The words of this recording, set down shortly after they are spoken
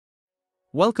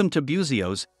Welcome to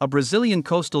Buzios, a Brazilian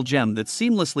coastal gem that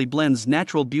seamlessly blends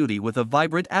natural beauty with a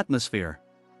vibrant atmosphere.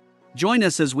 Join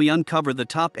us as we uncover the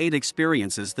top 8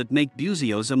 experiences that make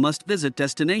Buzios a must-visit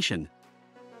destination.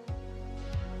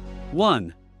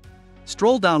 1.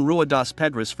 Stroll down Rua das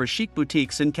Pedras for chic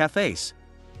boutiques and cafes.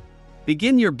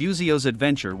 Begin your Buzios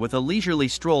adventure with a leisurely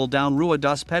stroll down Rua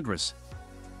das Pedras.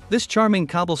 This charming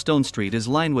cobblestone street is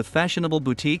lined with fashionable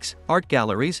boutiques, art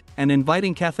galleries, and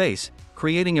inviting cafes,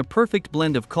 creating a perfect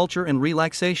blend of culture and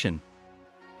relaxation.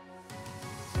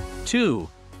 2.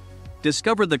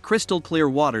 Discover the crystal-clear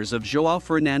waters of João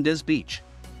Fernandes Beach.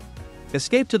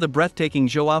 Escape to the breathtaking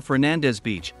João Fernandes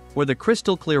Beach, where the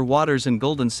crystal-clear waters and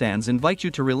golden sands invite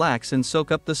you to relax and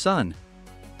soak up the sun.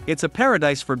 It's a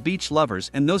paradise for beach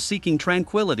lovers and those seeking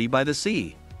tranquility by the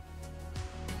sea.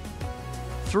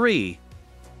 3.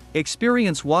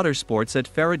 Experience water sports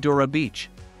at Ferradura Beach.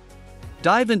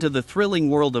 Dive into the thrilling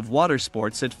world of water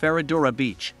sports at Ferradura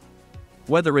Beach.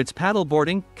 Whether it's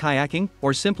paddleboarding, kayaking,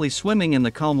 or simply swimming in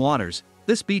the calm waters,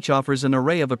 this beach offers an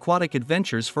array of aquatic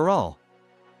adventures for all.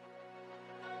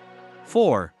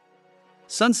 4.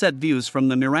 Sunset views from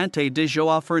the Mirante de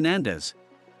João Fernandes.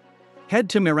 Head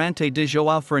to Mirante de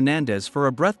João Fernandes for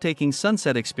a breathtaking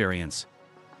sunset experience.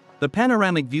 The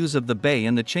panoramic views of the bay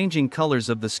and the changing colors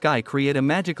of the sky create a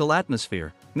magical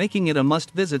atmosphere, making it a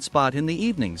must-visit spot in the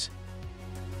evenings.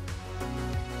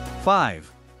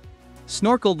 5.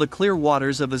 Snorkel the clear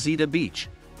waters of Azeda Beach.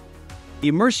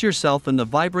 Immerse yourself in the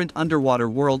vibrant underwater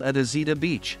world at Azeda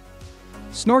Beach.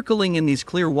 Snorkeling in these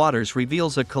clear waters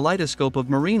reveals a kaleidoscope of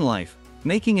marine life,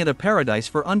 making it a paradise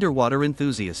for underwater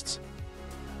enthusiasts.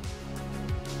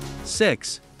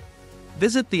 6.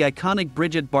 Visit the iconic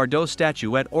Brigitte Bardot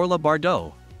statue at Orla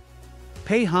Bardot.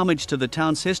 Pay homage to the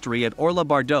town's history at Orla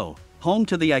Bardot, home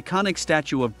to the iconic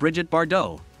statue of Brigitte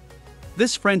Bardot.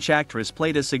 This French actress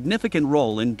played a significant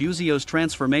role in Buzios'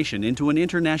 transformation into an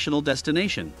international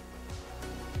destination.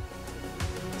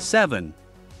 7.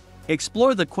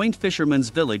 Explore the quaint fisherman's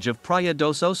village of Praia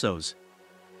dos Ossos.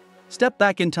 Step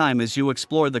back in time as you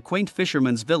explore the quaint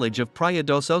fisherman's village of Praia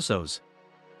dos Ossos.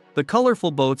 The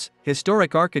colorful boats,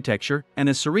 historic architecture, and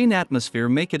a serene atmosphere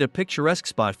make it a picturesque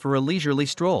spot for a leisurely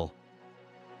stroll.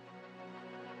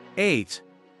 8.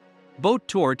 Boat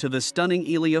tour to the stunning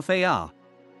Ilha Feia.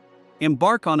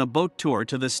 Embark on a boat tour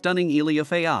to the stunning Ilha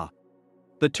Feia.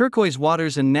 The turquoise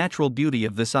waters and natural beauty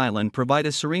of this island provide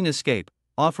a serene escape,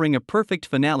 offering a perfect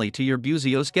finale to your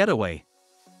Buzios getaway.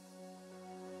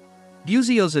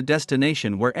 Buzios, a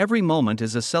destination where every moment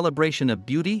is a celebration of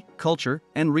beauty, culture,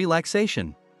 and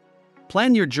relaxation.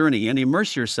 Plan your journey and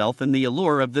immerse yourself in the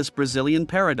allure of this Brazilian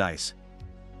paradise.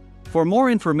 For more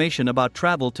information about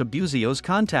travel to Buzios,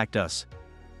 contact us.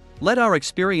 Let our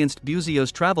experienced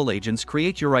Buzios travel agents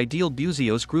create your ideal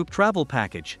Buzios group travel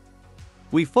package.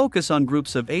 We focus on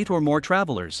groups of 8 or more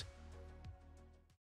travelers.